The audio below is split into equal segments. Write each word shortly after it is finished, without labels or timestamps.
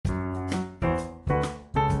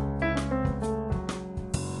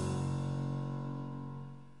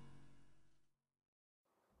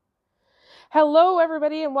Hello,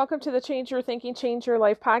 everybody, and welcome to the Change Your Thinking, Change Your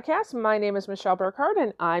Life podcast. My name is Michelle Burkhardt,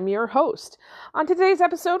 and I'm your host. On today's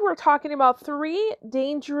episode, we're talking about 3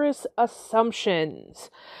 dangerous assumptions.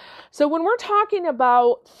 So when we're talking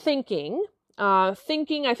about thinking, I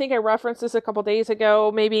think I referenced this a couple days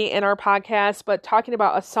ago, maybe in our podcast, but talking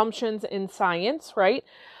about assumptions in science, right?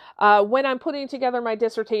 When I'm putting together my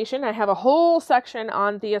dissertation, I have a whole section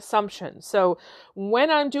on the assumptions. So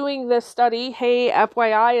when I'm doing this study, hey,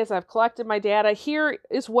 FYI, as I've collected my data, here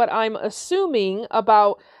is what I'm assuming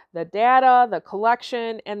about the data, the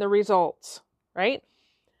collection, and the results, right?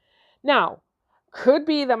 Now, could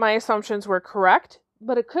be that my assumptions were correct,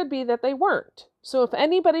 but it could be that they weren't. So if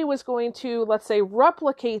anybody was going to, let's say,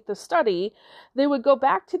 replicate the study, they would go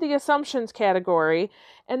back to the assumptions category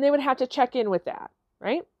and they would have to check in with that,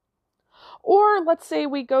 right? Or let's say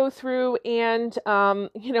we go through and,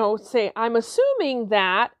 say, I'm assuming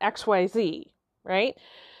that XYZ, right?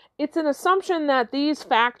 It's an assumption that these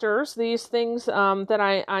factors, these things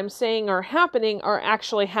that I'm saying are happening are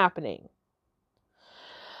actually happening.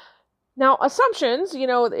 Now, assumptions,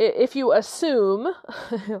 if you assume,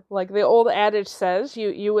 like the old adage says,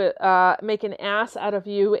 you make an ass out of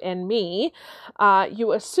you and me,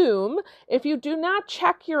 you assume. If you do not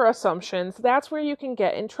check your assumptions, that's where you can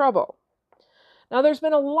get in trouble. Now, there's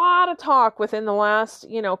been a lot of talk within the last,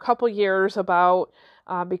 couple years about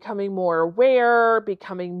becoming more aware,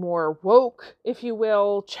 becoming more woke, if you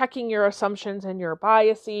will, checking your assumptions and your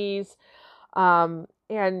biases. I'm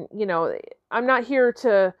not here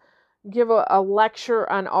to give a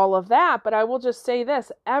lecture on all of that, but I will just say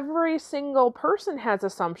this. Every single person has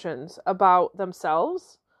assumptions about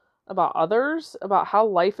themselves, about others, about how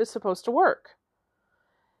life is supposed to work.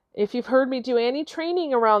 If you've heard me do any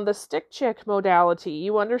training around the stick chick modality,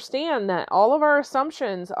 you understand that all of our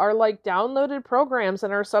assumptions are like downloaded programs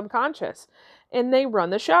in our subconscious, and they run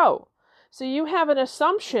the show. So you have an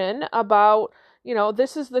assumption about,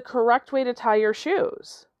 this is the correct way to tie your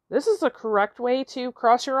shoes. This is the correct way to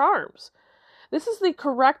cross your arms. This is the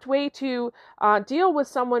correct way to deal with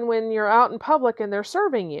someone when you're out in public and they're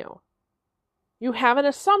serving you. You have an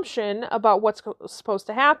assumption about what's supposed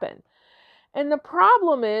to happen. And the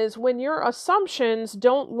problem is when your assumptions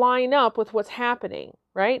don't line up with what's happening,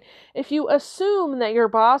 right? If you assume that your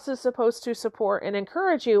boss is supposed to support and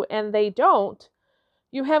encourage you and they don't,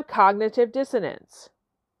 you have cognitive dissonance.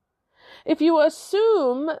 If you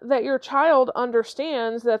assume that your child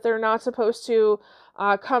understands that they're not supposed to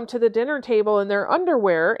come to the dinner table in their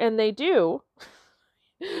underwear and they do,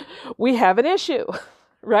 we have an issue,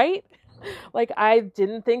 right? Like, I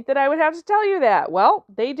didn't think that I would have to tell you that. Well,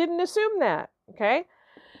 they didn't assume that, okay?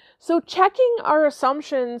 So checking our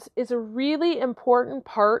assumptions is a really important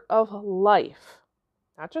part of life.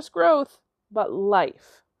 Not just growth, but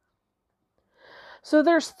life. So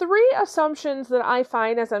there's 3 assumptions that I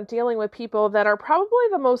find as I'm dealing with people that are probably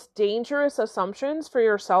the most dangerous assumptions for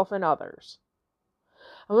yourself and others.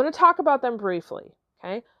 I'm going to talk about them briefly,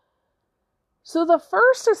 okay? So the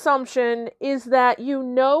first assumption is that you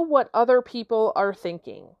know what other people are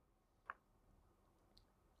thinking.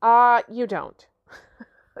 You don't.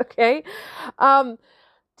 Okay?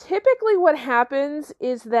 Typically what happens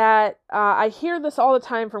is that I hear this all the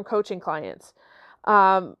time from coaching clients.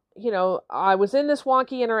 I was in this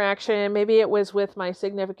wonky interaction. Maybe it was with my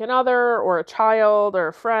significant other or a child or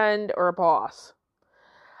a friend or a boss.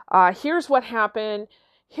 Here's what happened.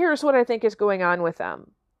 Here's what I think is going on with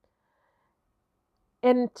them.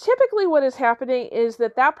 And typically what is happening is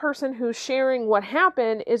that person who's sharing what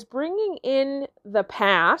happened is bringing in the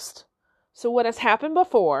past, so what has happened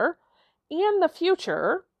before, and the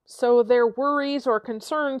future, so their worries or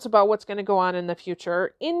concerns about what's going to go on in the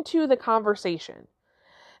future, into the conversation.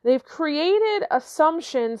 They've created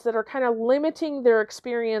assumptions that are kind of limiting their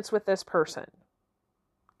experience with this person.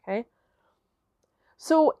 Okay?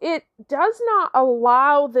 So it does not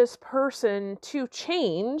allow this person to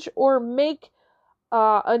change or make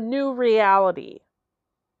a new reality.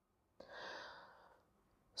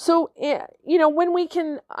 So, when we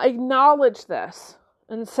can acknowledge this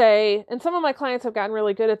and say, and some of my clients have gotten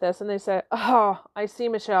really good at this, and they say, oh, I see,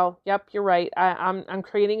 Michelle. Yep, you're right. I'm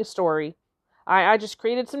creating a story. I just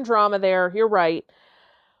created some drama there. You're right.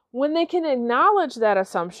 When they can acknowledge that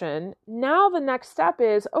assumption, now the next step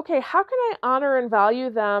is, okay, how can I honor and value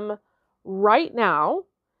them right now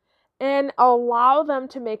and allow them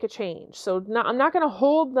to make a change? So I'm not going to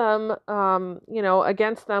hold them,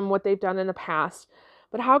 against them what they've done in the past,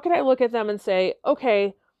 but how can I look at them and say,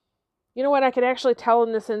 okay, you know what? I could actually tell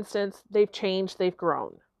in this instance, they've changed, they've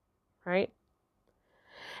grown, right?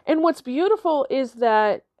 And what's beautiful is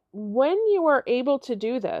that when you are able to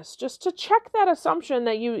do this, just to check that assumption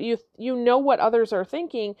that you know what others are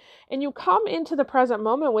thinking, and you come into the present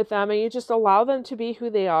moment with them and you just allow them to be who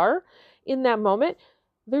they are in that moment,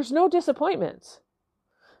 there's no disappointments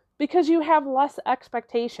because you have less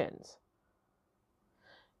expectations.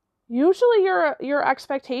 Usually your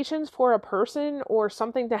expectations for a person or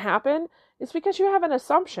something to happen is because you have an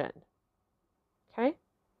assumption. Okay?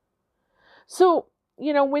 So,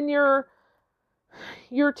 when your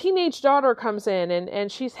teenage daughter comes in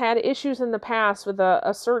and she's had issues in the past with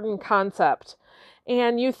a certain concept,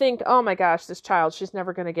 and you think, oh my gosh, this child, she's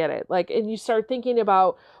never going to get it. And you start thinking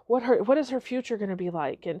about what is her future going to be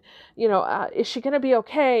like? And, is she going to be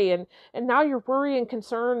okay? And now your worry and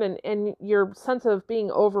concern and your sense of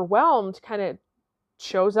being overwhelmed kind of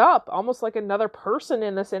shows up almost like another person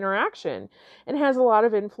in this interaction and has a lot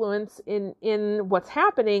of influence in what's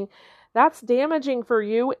happening. That's damaging for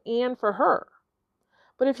you and for her.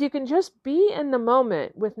 But if you can just be in the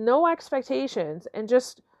moment with no expectations and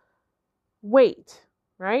just wait,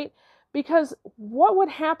 right? Because what would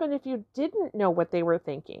happen if you didn't know what they were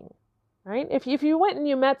thinking, right? If you went and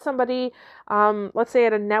you met somebody, let's say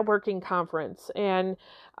at a networking conference, and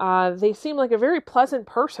they seemed like a very pleasant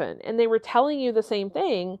person, and they were telling you the same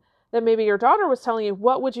thing that maybe your daughter was telling you,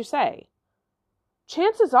 what would you say?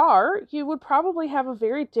 Chances are you would probably have a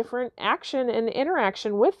very different action and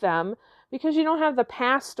interaction with them because you don't have the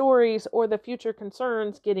past stories or the future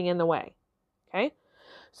concerns getting in the way, okay?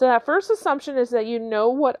 So that first assumption is that you know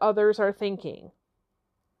what others are thinking.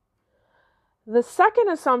 The second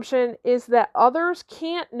assumption is that others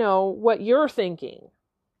can't know what you're thinking.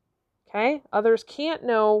 Okay? Others can't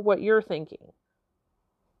know what you're thinking.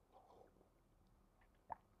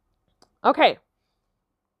 Okay.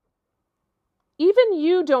 Even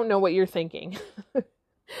you don't know what you're thinking.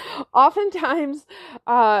 Oftentimes,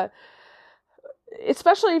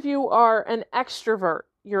 especially if you are an extrovert,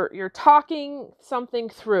 you're talking something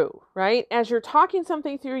through, right? As you're talking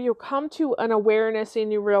something through, you come to an awareness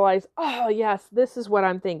and you realize, oh yes, this is what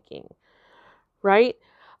I'm thinking, right?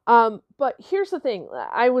 But here's the thing.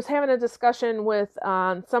 I was having a discussion with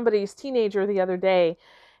somebody's teenager the other day,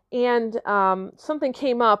 and something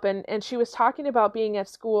came up, and she was talking about being at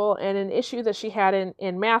school and an issue that she had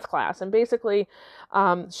in math class. And basically,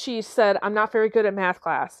 she said, I'm not very good at math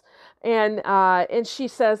class. And she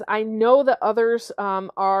says, I know that others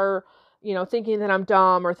are, thinking that I'm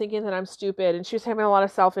dumb or thinking that I'm stupid. And she was having a lot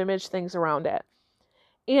of self-image things around it.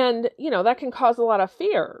 And, that can cause a lot of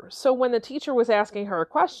fear. So when the teacher was asking her a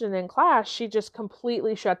question in class, she just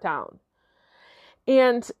completely shut down.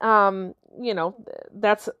 And,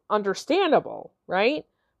 that's understandable, right?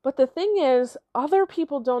 But the thing is, other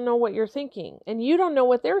people don't know what you're thinking, and you don't know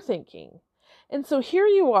what they're thinking. And so here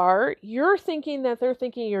you are, you're thinking that they're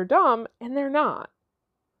thinking you're dumb, and they're not,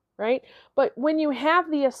 right? But when you have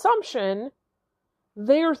the assumption,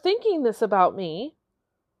 they're thinking this about me,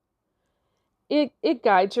 it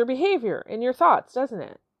guides your behavior and your thoughts, doesn't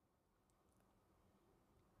it?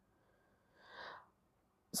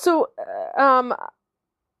 So,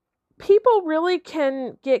 people really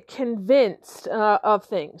can get convinced of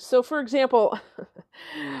things. So, for example,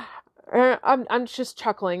 I'm just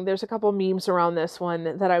chuckling. There's a couple memes around this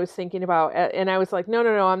one that I was thinking about, and I was like, no,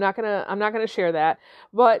 I'm not gonna share that.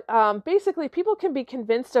 But basically, people can be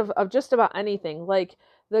convinced of just about anything. Like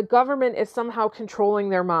the government is somehow controlling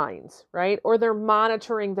their minds, right? Or they're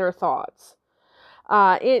monitoring their thoughts.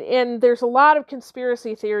 And there's a lot of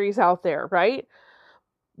conspiracy theories out there, right?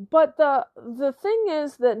 But the thing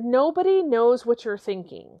is that nobody knows what you're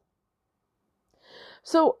thinking.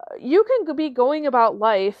 So you can be going about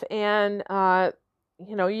life and,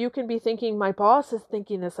 you can be thinking, my boss is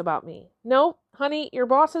thinking this about me. No, honey, your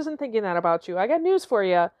boss isn't thinking that about you. I got news for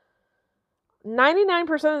you.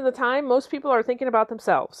 99% of the time, most people are thinking about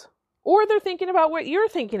themselves. Or they're thinking about what you're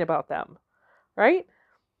thinking about them, right?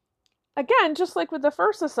 Again, just like with the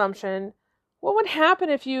first assumption, what would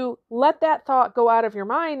happen if you let that thought go out of your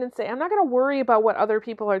mind and say, I'm not going to worry about what other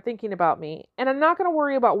people are thinking about me, and I'm not going to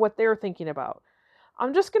worry about what they're thinking about.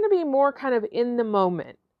 I'm just going to be more kind of in the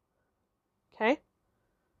moment. Okay?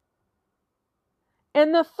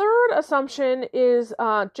 And the third assumption is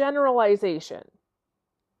generalization.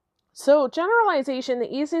 So generalization,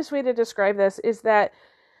 the easiest way to describe this is that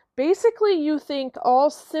basically you think all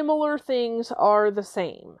similar things are the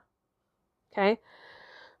same. Okay?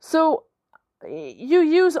 So you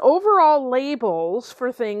use overall labels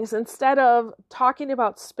for things instead of talking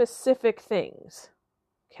about specific things.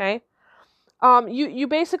 Okay? You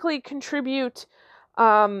basically contribute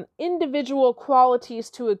individual qualities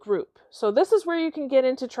to a group. So this is where you can get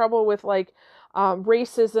into trouble with like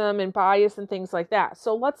racism and bias and things like that.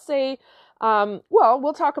 So let's say, well,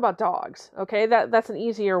 we'll talk about dogs. Okay, that's an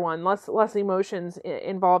easier one. Less emotions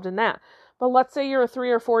involved in that. But let's say you're a 3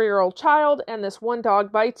 or 4-year-old child and this one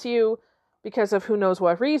dog bites you because of who knows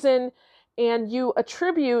what reason, and you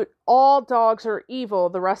attribute all dogs are evil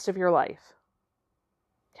the rest of your life.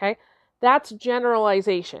 Okay, that's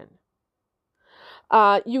generalization.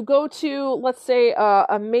 You go to, let's say,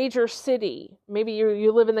 a major city. Maybe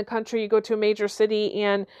you live in the country, you go to a major city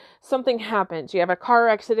and something happens. You have a car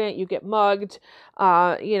accident, you get mugged,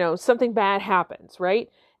 something bad happens, right?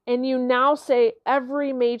 And you now say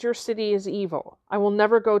every major city is evil. I will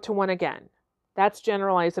never go to one again. That's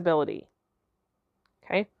generalizability.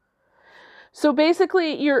 Okay? So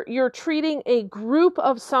basically you're treating a group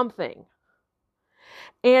of something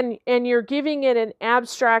and you're giving it an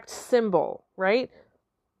abstract symbol, right?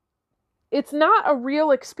 It's not a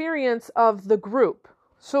real experience of the group.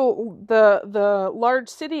 So the large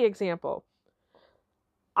city example,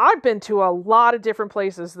 I've been to a lot of different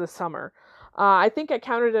places this summer. I think I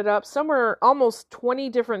counted it up somewhere almost 20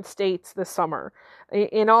 different states this summer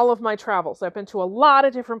in all of my travels. I've been to a lot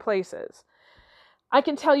of different places. I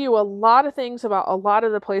can tell you a lot of things about a lot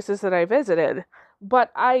of the places that I visited,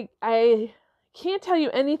 but I can't tell you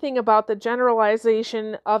anything about the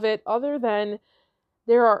generalization of it other than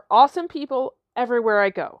there are awesome people everywhere I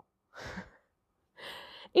go.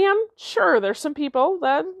 And sure, there's some people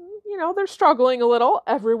that, they're struggling a little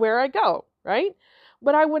everywhere I go, right?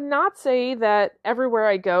 But I would not say that everywhere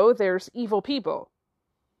I go, there's evil people.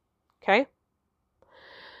 Okay?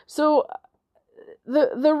 So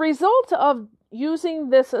the result of using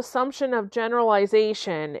this assumption of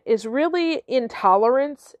generalization is really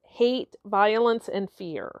intolerance, hate, violence, and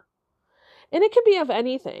fear. And it can be of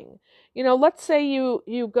anything. Let's say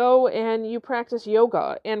you go and you practice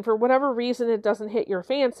yoga, and for whatever reason it doesn't hit your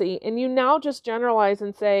fancy, and you now just generalize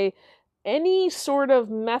and say, any sort of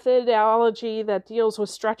methodology that deals with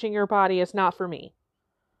stretching your body is not for me.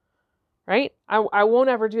 Right? I won't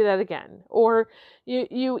ever do that again. Or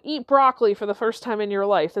you eat broccoli for the first time in your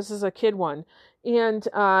life. This is a kid one. And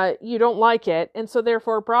you don't like it. And so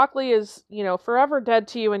therefore broccoli is, forever dead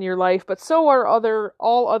to you in your life, but so are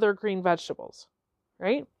all other green vegetables.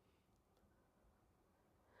 Right?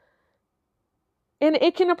 And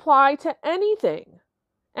it can apply to anything.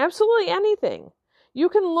 Absolutely anything. You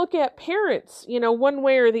can look at parents, one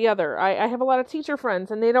way or the other. I have a lot of teacher friends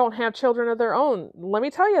and they don't have children of their own. Let me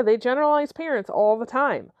tell you, they generalize parents all the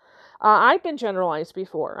time. I've been generalized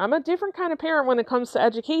before. I'm a different kind of parent when it comes to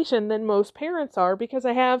education than most parents are because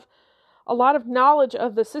I have a lot of knowledge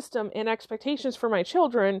of the system and expectations for my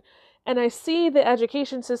children. And I see the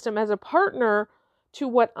education system as a partner to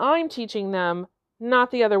what I'm teaching them, not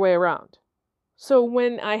the other way around. So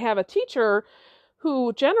when I have a teacher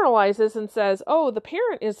who generalizes and says, oh, the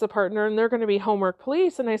parent is the partner and they're going to be homework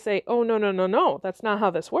police. And I say, oh, no, that's not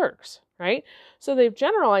how this works, right? So they've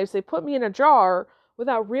generalized, they put me in a jar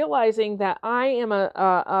without realizing that I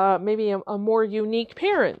am maybe a more unique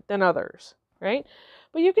parent than others, right?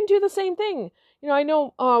 But you can do the same thing. I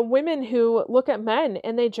know women who look at men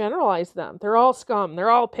and they generalize them. They're all scum.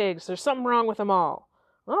 They're all pigs. There's something wrong with them all.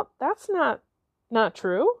 Well, that's not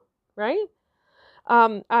true, right?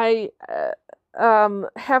 I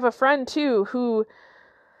have a friend too who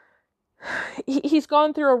he's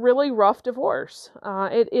gone through a really rough divorce.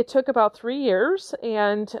 It took about 3 years,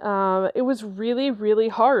 and it was really, really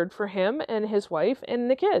hard for him and his wife and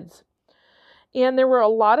the kids. And there were a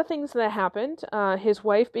lot of things that happened. His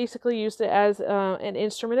wife basically used it as an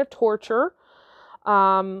instrument of torture.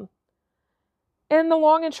 And the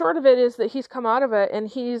long and short of it is that he's come out of it and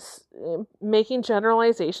he's making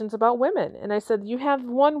generalizations about women. And I said, you have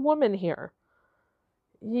one woman here.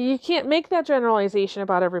 You can't make that generalization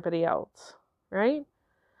about everybody else, right?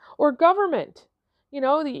 Or government.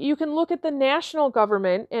 You can look at the national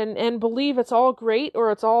government and believe it's all great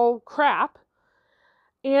or it's all crap.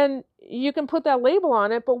 And you can put that label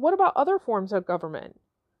on it, but what about other forms of government?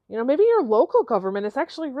 Maybe your local government is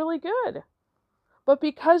actually really good. But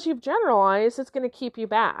because you've generalized, it's going to keep you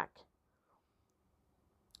back.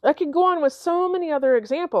 I could go on with so many other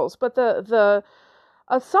examples, but the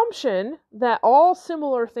assumption that all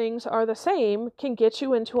similar things are the same can get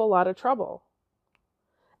you into a lot of trouble.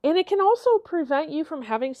 And it can also prevent you from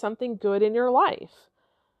having something good in your life.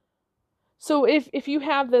 So if you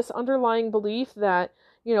have this underlying belief that,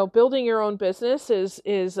 building your own business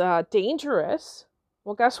is dangerous,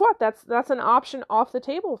 well, guess what? That's an option off the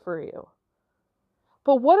table for you.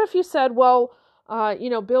 But what if you said, well,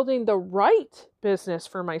 building the right business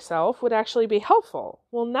for myself would actually be helpful.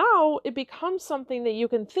 Well, now it becomes something that you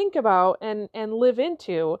can think about and live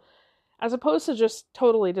into, as opposed to just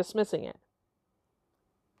totally dismissing it.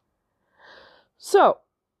 So,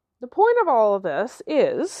 the point of all of this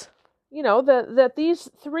is, that these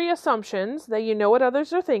three assumptions, that you know what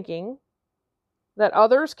others are thinking, that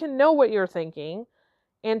others can know what you're thinking,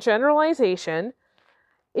 and generalization,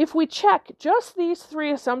 if we check just these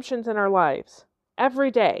three assumptions in our lives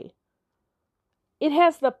every day, it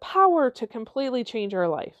has the power to completely change our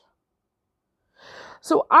life.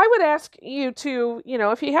 So I would ask you to,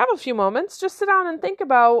 if you have a few moments, just sit down and think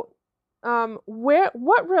about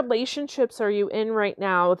what relationships are you in right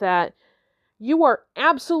now that you are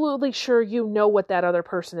absolutely sure you know what that other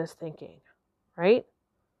person is thinking, right?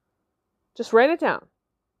 Just write it down.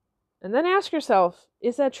 And then ask yourself,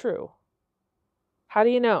 is that true? How do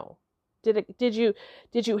you know? Did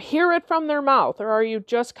you hear it from their mouth, or are you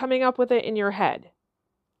just coming up with it in your head?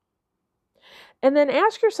 And then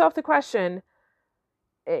ask yourself the question,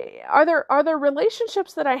 are there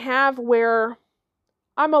relationships that I have where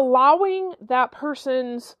I'm allowing that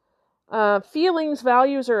person's feelings,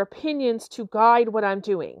 values, or opinions to guide what I'm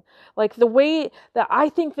doing? Like the way that I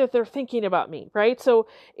think that they're thinking about me, right? So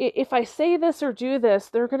if I say this or do this,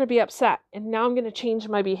 they're going to be upset. And now I'm going to change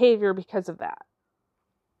my behavior because of that.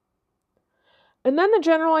 And then the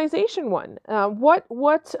generalization one.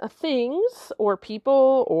 What things or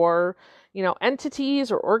people or,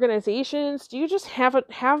 entities or organizations do you just have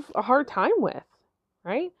a hard time with,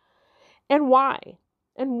 right? And why?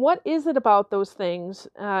 And what is it about those things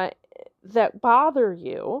that bother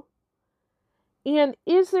you? And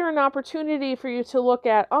is there an opportunity for you to look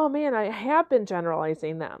at, oh man, I have been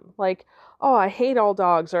generalizing them. Like, oh, I hate all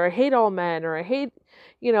dogs, or I hate all men, or I hate,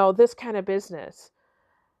 this kind of business.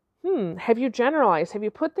 Have you generalized? Have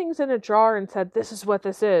you put things in a jar and said, this is what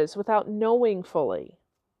this is, without knowing fully?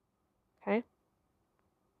 Okay.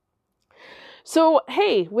 So,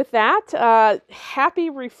 hey, with that,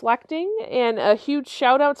 happy reflecting, and a huge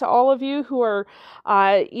shout out to all of you who are,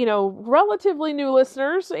 relatively new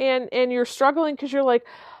listeners, and you're struggling because you're like,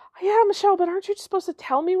 yeah, Michelle, but aren't you just supposed to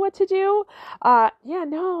tell me what to do?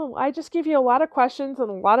 No, I just give you a lot of questions and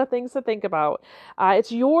a lot of things to think about.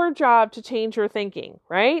 It's your job to change your thinking,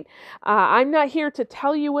 right? I'm not here to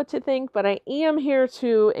tell you what to think, but I am here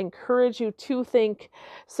to encourage you to think.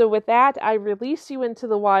 So with that, I release you into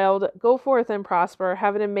the wild. Go forth and prosper.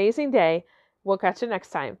 Have an amazing day. We'll catch you next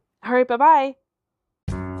time. All right, bye-bye.